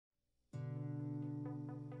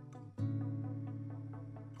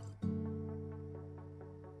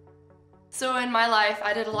So in my life,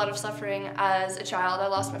 I did a lot of suffering as a child. I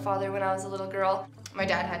lost my father when I was a little girl. My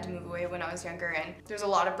dad had to move away when I was younger, and there's a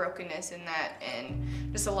lot of brokenness in that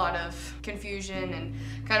and just a lot of confusion and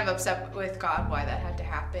kind of upset with God why that had to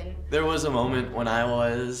happen. There was a moment when I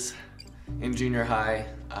was in junior high.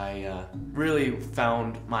 I really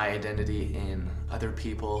found my identity in other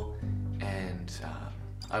people, and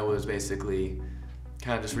I was basically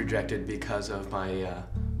kind of just rejected because of my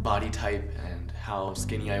body type and how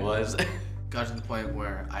skinny I was. Got to the point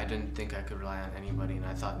where I didn't think I could rely on anybody, and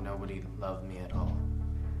I thought nobody loved me at all.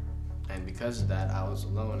 And because of that, I was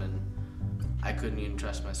alone, and I couldn't even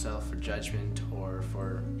trust myself for judgment or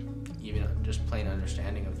for even just plain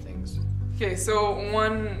understanding of things. Okay, so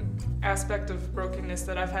one aspect of brokenness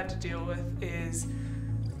that I've had to deal with is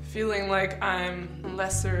feeling like I'm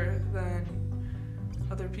lesser than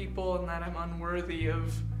other people and that I'm unworthy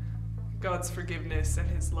of God's forgiveness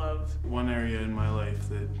and His love. One area in my life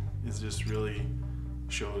that is just really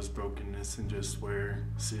shows brokenness and just where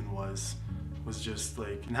sin was just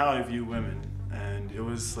like in how I view women, and it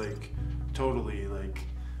was like totally like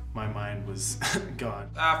my mind was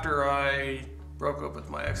gone. After I broke up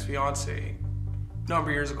with my ex-fiance a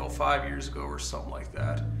number of years ago, 5 years ago or something like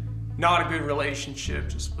that, not a good relationship,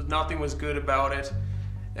 just nothing was good about it,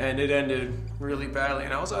 and it ended really badly,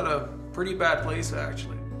 and I was at a pretty bad place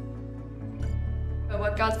actually.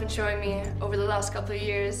 What God's been showing me over the last couple of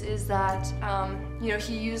years is that,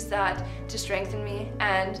 He used that to strengthen me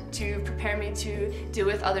and to prepare me to deal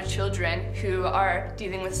with other children who are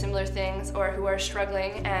dealing with similar things or who are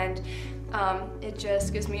struggling, and it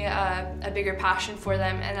just gives me a bigger passion for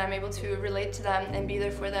them, and I'm able to relate to them and be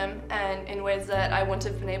there for them, and in ways that I wouldn't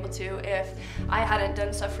have been able to if I hadn't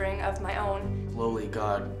done suffering of my own. Slowly,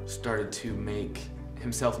 God started to make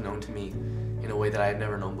Himself known to me in a way that I had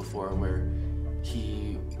never known before, where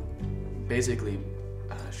He basically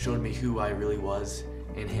showed me who I really was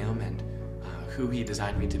in Him and who He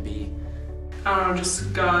designed me to be. I don't know,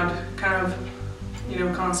 just God kind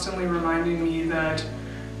of, constantly reminding me that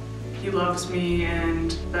He loves me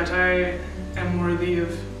and that I am worthy of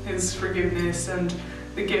His forgiveness and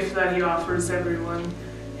the gift that He offers everyone,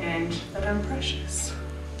 and that I'm precious.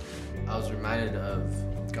 I was reminded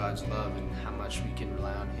of God's love and how much we can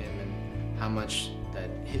rely on Him, and how much that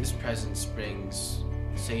His presence brings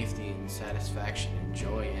safety and satisfaction and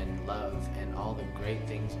joy and love, and all the great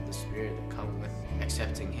things of the Spirit that come with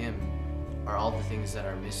accepting Him are all the things that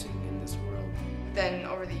are missing in this world. Then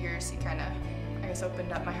over the years, He kind of,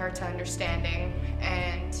 opened up my heart to understanding,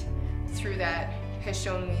 and through that has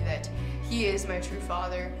shown me that He is my true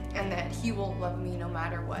Father and that He will love me no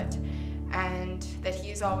matter what, and that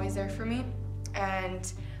He is always there for me.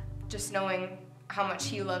 And just knowing how much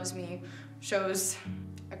He loves me shows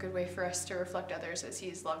a good way for us to reflect others as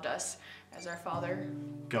He's loved us as our Father.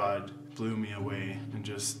 God blew me away and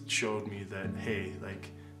just showed me that, hey, like,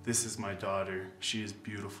 this is my daughter, she is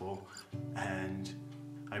beautiful, and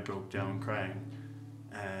I broke down crying.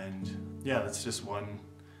 And yeah, that's just one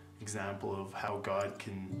example of how God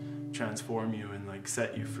can transform you and like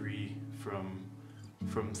set you free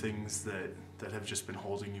from things that have just been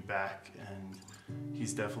holding you back. And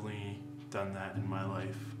He's definitely done that in my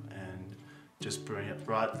life, and just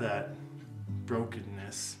brought that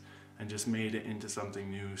brokenness and just made it into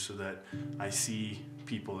something new, so that I see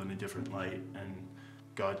people in a different light, and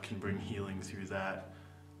God can bring healing through that.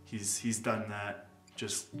 He's done that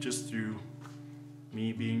just through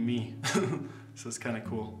me being me. So it's kind of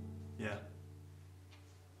cool. Yeah.